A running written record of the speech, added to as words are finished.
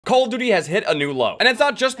Call of Duty has hit a new low. And it's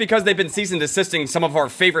not just because they've been cease and desisting some of our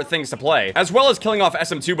favorite things to play, as well as killing off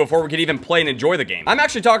SM2 before we could even play and enjoy the game. I'm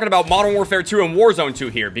actually talking about Modern Warfare 2 and Warzone 2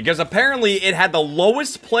 here, because apparently it had the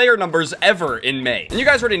lowest player numbers ever in May. And you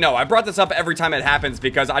guys already know, I brought this up every time it happens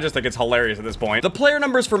because I just think it's hilarious at this point. The player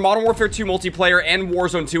numbers for Modern Warfare 2 multiplayer and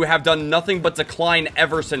Warzone 2 have done nothing but decline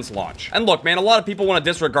ever since launch. And look, man, a lot of people want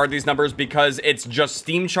to disregard these numbers because it's just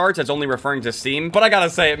Steam charts, it's only referring to Steam. But I gotta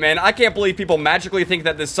say it, man, I can't believe people magically think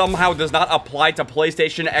that this somehow does not apply to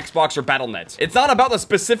PlayStation, Xbox, or Battle.net. It's not about the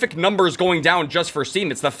specific numbers going down just for Steam,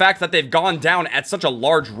 it's the fact that they've gone down at such a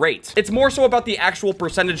large rate. It's more so about the actual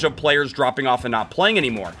percentage of players dropping off and not playing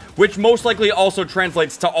anymore, which most likely also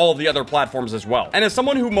translates to all of the other platforms as well. And as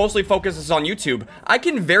someone who mostly focuses on YouTube, I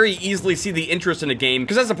can very easily see the interest in a game,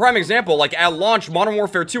 because as a prime example, like at launch, Modern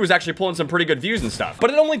Warfare 2 was actually pulling some pretty good views and stuff. But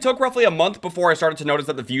it only took roughly a month before I started to notice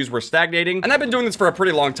that the views were stagnating, and I've been doing this for a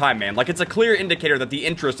pretty long time, man. Like, it's a clear indicator that the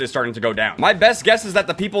interest is starting to go down. My best guess is that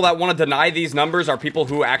the people that want to deny these numbers are people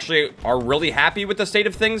who actually are really happy with the state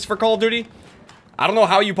of things for Call of Duty. I don't know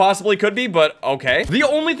how you possibly could be, but okay. The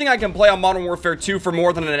only thing I can play on Modern Warfare 2 for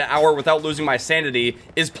more than an hour without losing my sanity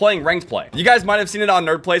is playing ranked play. You guys might have seen it on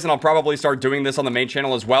Nerd Plays, and I'll probably start doing this on the main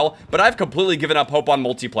channel as well, but I've completely given up hope on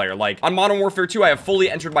multiplayer. Like, on Modern Warfare 2, I have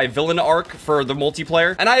fully entered my villain arc for the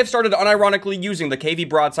multiplayer, and I have started unironically using the KV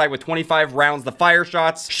broadside with 25 rounds, the fire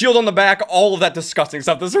shots, shield on the back, all of that disgusting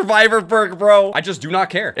stuff, the survivor perk, bro. I just do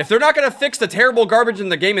not care. If they're not gonna fix the terrible garbage in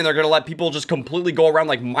the game and they're gonna let people just completely go around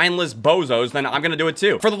like mindless bozos, then I'm gonna do it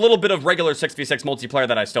too, for the little bit of regular 6v6 multiplayer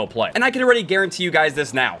that I still play. And I can already guarantee you guys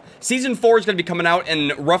this now. Season 4 is going to be coming out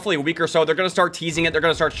in roughly a week or so. They're going to start teasing it. They're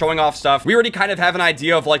going to start showing off stuff. We already kind of have an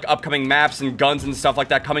idea of like upcoming maps and guns and stuff like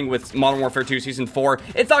that coming with Modern Warfare 2 Season 4.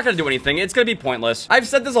 It's not going to do anything. It's going to be pointless. I've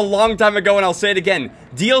said this a long time ago and I'll say it again.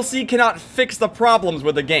 DLC cannot fix the problems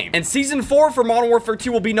with the game. And Season 4 for Modern Warfare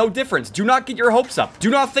 2 will be no different. Do not get your hopes up. Do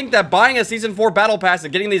not think that buying a Season 4 Battle Pass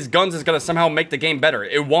and getting these guns is going to somehow make the game better.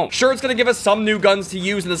 It won't. Sure, it's going to give us some new guns to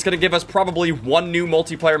use and it's going to give us probably one new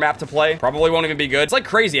multiplayer map to play. Probably won't even be good. It's like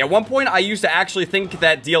crazy. At one point, I used to actually think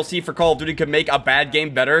that DLC for Call of Duty could make a bad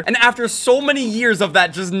game better. And after so many years of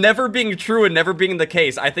that just never being true and never being the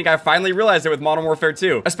case, I think I finally realized it with Modern Warfare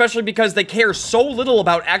 2. Especially because they care so little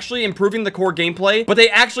about actually improving the core gameplay, but they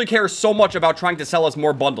actually care so much about trying to sell us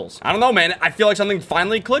more bundles. I don't know, man. I feel like something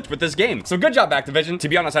finally clicked with this game. So good job, Activision. To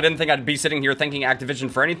be honest, I didn't think I'd be sitting here thanking Activision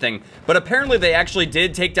for anything, but apparently they actually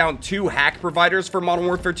did take down 2 hack providers for Modern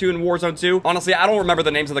Warfare 2 and Warzone 2. Honestly, I don't remember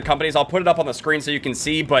the names of the companies. I'll put it up on the screen so you can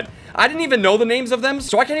see, but I didn't even know the names of them,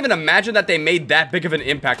 so I can't even imagine that they made that big of an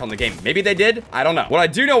impact on the game. Maybe they did. I don't know. What I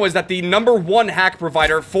do know is that the #1 hack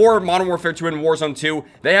provider for Modern Warfare 2 and Warzone 2,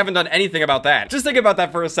 they haven't done anything about that. Just think about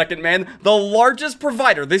that for a second, man. The largest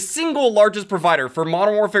provider, the single largest provider for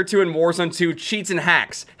Modern Warfare 2 and Warzone 2 cheats and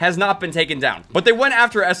hacks has not been taken down. But they went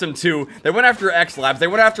after SM2, they went after X Labs, they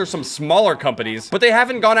went after some smaller companies, but they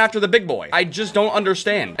haven't gone after the big boy. I just don't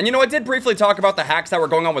understand. And you know, I did briefly talk about the hacks that were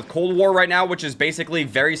going on with Cold War right now, which is basically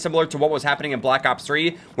very similar to what was happening in Black Ops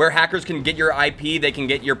 3, where hackers can get your IP, they can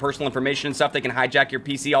get your personal information and stuff, they can hijack your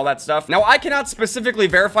PC, all that stuff. Now, I cannot specifically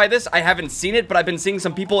verify this, I haven't seen it, but I've been seeing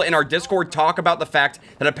some people in our Discord talk about the fact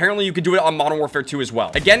that apparently you could do it on Modern Warfare 2 as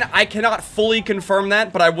well. Again, I cannot fully confirm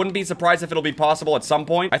that, but I wouldn't be surprised if it'll be possible at some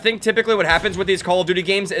point. I think typically what happens with these Call of Duty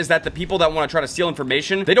games is that the people that want to try to steal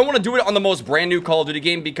information, they don't want to do it on the most brand new Call of Duty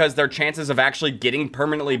game because their chances of actually getting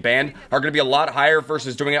permanently banned are going to be a lot higher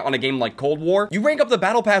versus doing it on a game like Cold War. You rank up the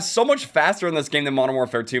Battle Pass so much faster in this game than Modern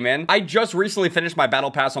Warfare 2, man. I just recently finished my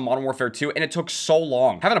Battle Pass on Modern Warfare 2, and it took so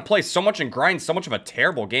long. Having to play so much and grind so much of a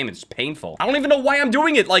terrible game, it's painful. I don't even know why I'm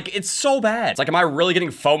doing it. Like, it's so bad. It's like, am I really getting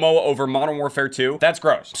FOMO over Modern Warfare 2? That's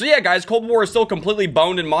gross. So yeah, guys, Cold War is still completely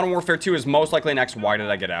boned, and Modern Warfare 2 is most likely next. Why did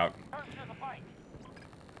I get out?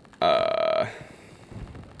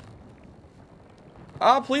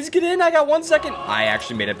 Please get in. I got 1 second. I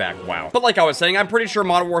actually made it back. Wow. But like I was saying, I'm pretty sure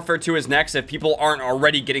Modern Warfare 2 is next if people aren't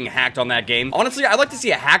already getting hacked on that game. Honestly, I'd like to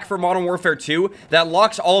see a hack for Modern Warfare 2 that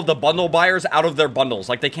locks all of the bundle buyers out of their bundles.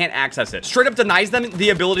 Like, they can't access it. Straight up denies them the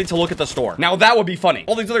ability to look at the store. Now, that would be funny.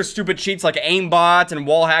 All these other stupid cheats like aimbot and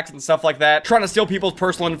wall hacks and stuff like that, trying to steal people's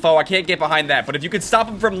personal info, I can't get behind that. But if you could stop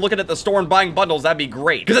them from looking at the store and buying bundles, that'd be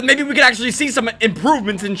great. Because then maybe we could actually see some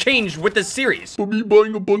improvements and change with this series. But me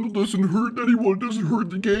buying a bundle doesn't hurt anyone, doesn't hurt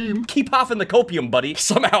the game. Keep off in the copium, buddy.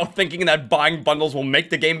 Somehow thinking that buying bundles will make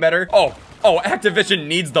the game better. Oh, Activision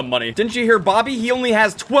needs the money. Didn't you hear Bobby? He only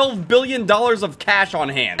has $12 billion of cash on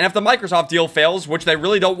hand. And if the Microsoft deal fails, which they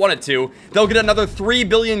really don't want it to, they'll get another $3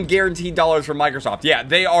 billion guaranteed dollars from Microsoft. Yeah,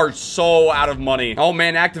 they are so out of money. Oh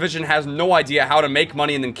man, Activision has no idea how to make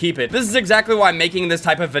money and then keep it. This is exactly why I'm making this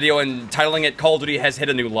type of video and titling it Call of Duty has hit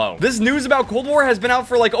a new low. This news about Cold War has been out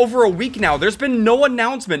for like over a week now. There's been no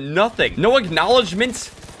announcement, nothing. No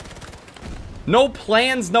acknowledgements, no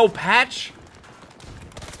plans, no patch.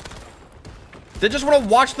 They just want to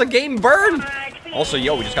watch the game burn. Also,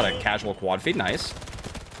 yo, we just got a casual quad feed. Nice.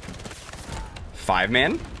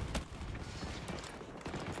 5-man.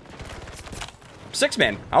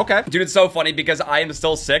 6-man. Okay. Dude, it's so funny because I am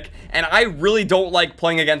still sick and I really don't like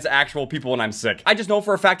playing against actual people when I'm sick. I just know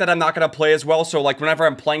for a fact that I'm not going to play as well. So like whenever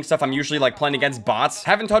I'm playing stuff, I'm usually like playing against bots.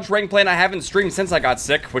 Haven't touched rank play and I haven't streamed since I got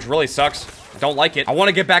sick, which really sucks. I don't like it. I want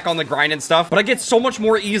to get back on the grind and stuff, but I get so much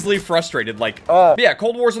more easily frustrated. Like, yeah,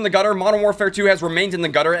 Cold War's in the gutter. Modern Warfare 2 has remained in the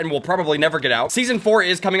gutter and will probably never get out. Season 4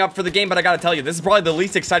 is coming up for the game, but I gotta tell you, this is probably the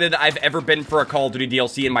least excited I've ever been for a Call of Duty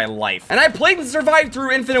DLC in my life. And I played and survived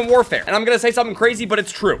through Infinite Warfare. And I'm gonna say something crazy, but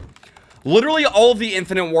it's true. Literally all of the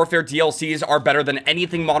Infinite Warfare DLCs are better than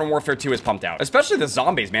anything Modern Warfare 2 has pumped out. Especially the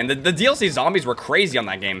zombies, man. The DLC zombies were crazy on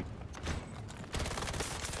that game.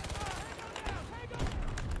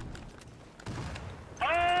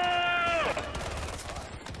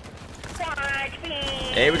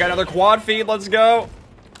 Hey, we got another quad feed. Let's go.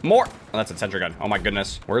 More. Oh, that's a sentry gun. Oh my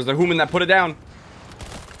goodness. Where's the human that put it down?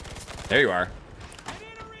 There you are.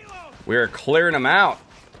 We're clearing them out.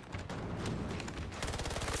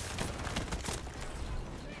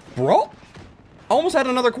 Bro, almost had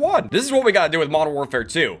another quad. This is what we gotta do with Modern Warfare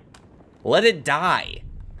 2. Let it die.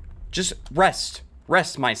 Just rest.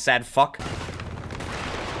 Rest, my sad fuck.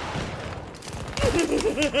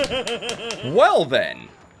 Well then.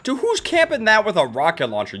 Dude, who's camping that with a rocket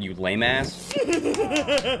launcher, you lame ass?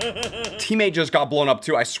 Teammate just got blown up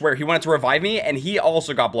too, I swear. He wanted to revive me, and he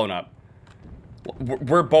also got blown up.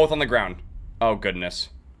 We're both on the ground. Oh, goodness.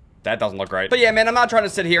 That doesn't look right. But yeah, man, I'm not trying to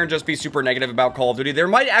sit here and just be super negative about Call of Duty. There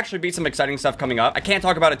might actually be some exciting stuff coming up. I can't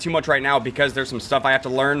talk about it too much right now because there's some stuff I have to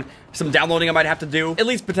learn, some downloading I might have to do. At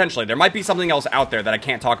least potentially. There might be something else out there that I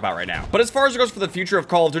can't talk about right now. But as far as it goes for the future of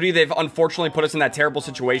Call of Duty, they've unfortunately put us in that terrible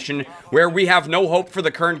situation where we have no hope for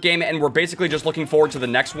the current game and we're basically just looking forward to the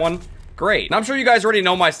next one. Great. And I'm sure you guys already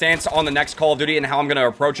know my stance on the next Call of Duty and how I'm going to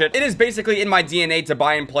approach it. It is basically in my DNA to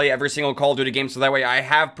buy and play every single Call of Duty game, so that way I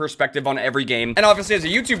have perspective on every game. And obviously as a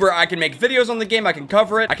YouTuber, I can make videos on the game, I can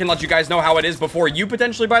cover it, I can let you guys know how it is before you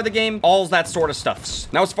potentially buy the game, all that sort of stuffs.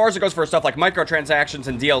 Now, as far as it goes for stuff like microtransactions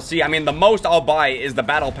and DLC, I mean, the most I'll buy is the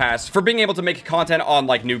Battle Pass for being able to make content on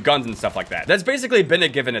like new guns and stuff like that. That's basically been a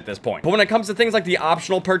given at this point. But when it comes to things like the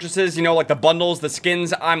optional purchases, you know, like the bundles, the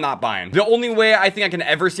skins, I'm not buying. The only way I think I can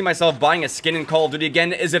ever see myself buying a skin in Call of Duty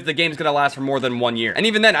again is if the game's gonna last for more than 1 year. And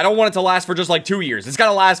even then, I don't want it to last for just like 2 years. It's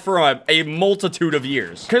gotta last for a multitude of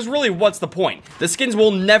years. Because really, what's the point? The skins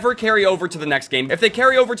will never carry over to the next game. If they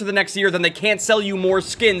carry over to the next year, then they can't sell you more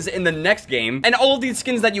skins in the next game. And all of these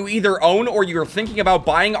skins that you either own or you're thinking about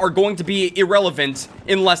buying are going to be irrelevant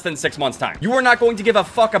in less than 6 months' time. You are not going to give a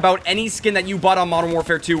fuck about any skin that you bought on Modern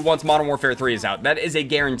Warfare 2 once Modern Warfare 3 is out. That is a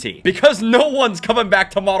guarantee. Because no one's coming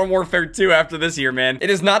back to Modern Warfare 2 after this year, man. It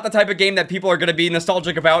is not the type of game that people are gonna be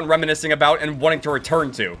nostalgic about and reminiscing about and wanting to return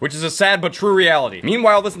to, which is a sad but true reality.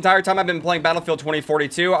 Meanwhile, this entire time I've been playing Battlefield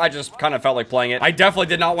 2042, I just kind of felt like playing it. I definitely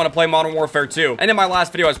did not want to play Modern Warfare 2. And in my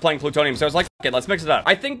last video, I was playing Plutonium, so I was like, okay, let's mix it up.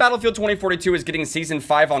 I think Battlefield 2042 is getting Season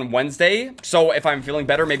 5 on Wednesday, so if I'm feeling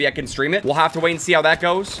better, maybe I can stream it. We'll have to wait and see how that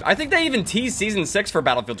goes. I think they even teased Season 6 for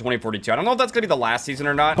Battlefield 2042. I don't know if that's gonna be the last season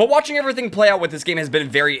or not, but watching everything play out with this game has been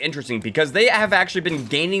very interesting because they have actually been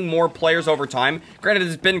gaining more players over time. Granted,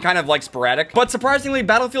 it's been kind of like sporadic, but surprisingly,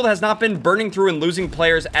 Battlefield has not been burning through and losing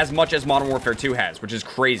players as much as Modern Warfare 2 has, which is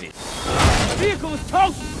crazy. The vehicle is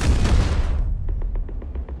toast!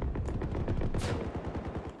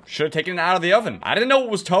 Should have taken it out of the oven. I didn't know it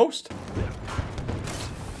was toast.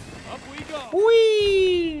 Up we go.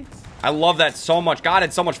 Whee! I love that so much. God,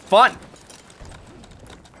 it's so much fun.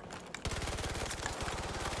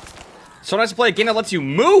 So nice to play a game that lets you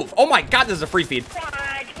move. Oh my God, this is a free feed.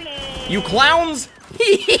 You clowns.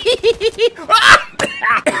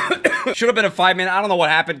 Should have been a 5-man. I don't know what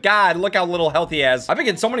happened. God, look how little health he has. I've been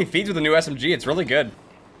getting so many feeds with the new SMG. It's really good.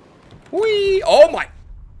 Whee! Oh my.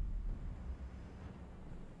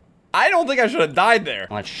 I don't think I should have died there.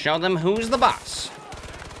 Let's show them who's the boss.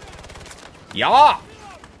 Yeah.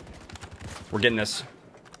 We're getting this.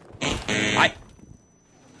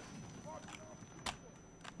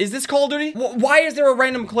 Is this Call of Duty? Why is there a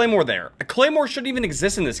random Claymore there? A Claymore shouldn't even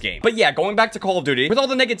exist in this game. But yeah, going back to Call of Duty, with all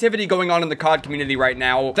the negativity going on in the COD community right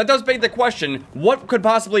now, that does beg the question, what could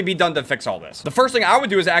possibly be done to fix all this? The first thing I would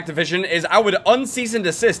do as Activision is I would uncease and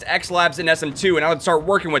desist X Labs and SM2, and I would start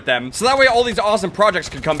working with them, so that way all these awesome projects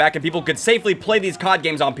could come back and people could safely play these COD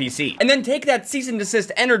games on PC. And then take that cease and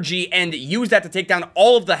desist energy and use that to take down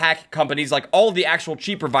all of the hack companies, like all of the actual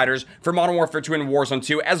cheat providers for Modern Warfare 2 and Warzone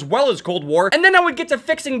 2, as well as Cold War. And then I would get to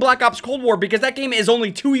fixing Black Ops Cold War, because that game is only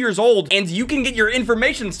 2 years old and you can get your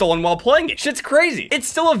information stolen while playing it. Shit's crazy. It's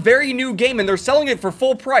still a very new game and they're selling it for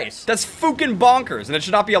full price. That's fucking bonkers, and it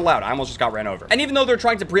should not be allowed. I almost just got ran over. And even though they're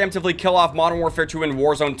trying to preemptively kill off Modern Warfare 2 and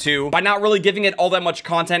Warzone 2 by not really giving it all that much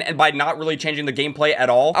content and by not really changing the gameplay at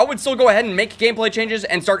all, I would still go ahead and make gameplay changes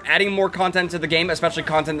and start adding more content to the game, especially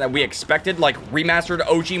content that we expected, like remastered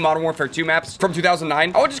OG Modern Warfare 2 maps from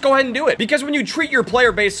 2009. I would just go ahead and do it, because when you treat your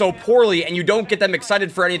player base so poorly and you don't get them excited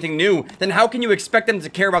for anything new, then how can you expect them to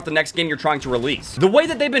care about the next game you're trying to release? The way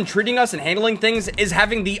that they've been treating us and handling things is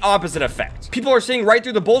having the opposite effect. People are seeing right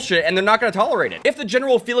through the bullshit and they're not going to tolerate it. If the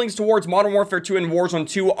general feelings towards Modern Warfare 2 and Warzone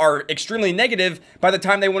 2 are extremely negative by the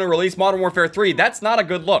time they want to release Modern Warfare 3, that's not a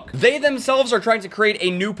good look. They themselves are trying to create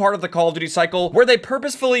a new part of the Call of Duty cycle where they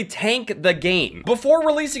purposefully tank the game before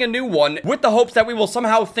releasing a new one, with the hopes that we will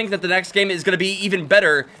somehow think that the next game is going to be even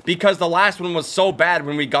better because the last one was so bad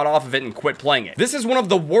when we got off of it and quit playing it. This is one of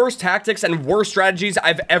the worst tactics and worst strategies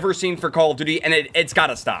I've ever seen for Call of Duty, and it's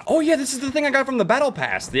gotta stop. Oh yeah, this is the thing I got from the Battle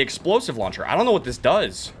Pass, the explosive launcher. I don't know what this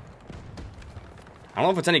does. I don't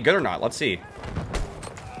know if it's any good or not. Let's see.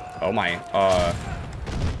 Oh my,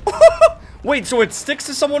 wait, so it sticks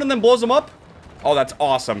to someone and then blows them up? Oh, that's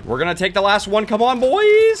awesome. We're gonna take the last one. Come on,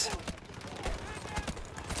 boys.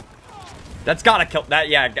 That's gotta kill that.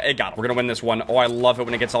 Yeah, it got it. We're gonna win this one. Oh, I love it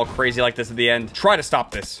when it gets all crazy like this at the end. Try to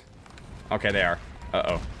stop this. Okay, they are.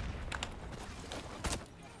 Uh-oh.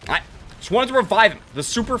 I just wanted to revive him. The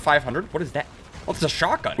Super 500? What is that? Oh, it's a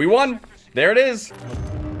shotgun. We won. There it is.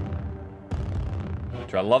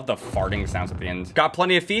 Dude, I love the farting sounds at the end. Got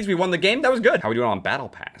plenty of feeds. We won the game. That was good. How are we doing on Battle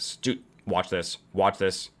Pass? Dude, watch this. Watch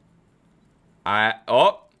this.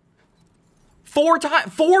 Oh.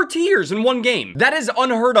 4 tiers in one game. That is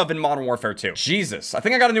unheard of in Modern Warfare 2. Jesus. I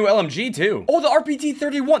think I got a new LMG too. Oh, the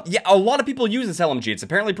RPT-31. Yeah, a lot of people use this LMG. It's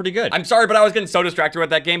apparently pretty good. I'm sorry, but I was getting so distracted with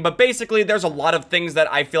that game. But basically, there's a lot of things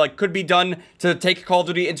that I feel like could be done to take Call of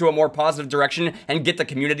Duty into a more positive direction and get the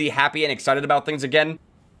community happy and excited about things again.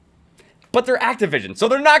 But they're Activision, so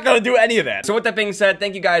they're not gonna do any of that. So with that being said,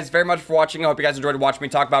 thank you guys very much for watching. I hope you guys enjoyed watching me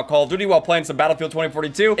talk about Call of Duty while playing some Battlefield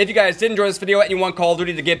 2042. If you guys did enjoy this video and you want Call of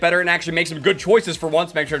Duty to get better and actually make some good choices for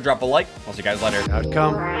once, make sure to drop a like. I'll see you guys later.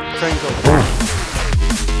 Outcome, train goes.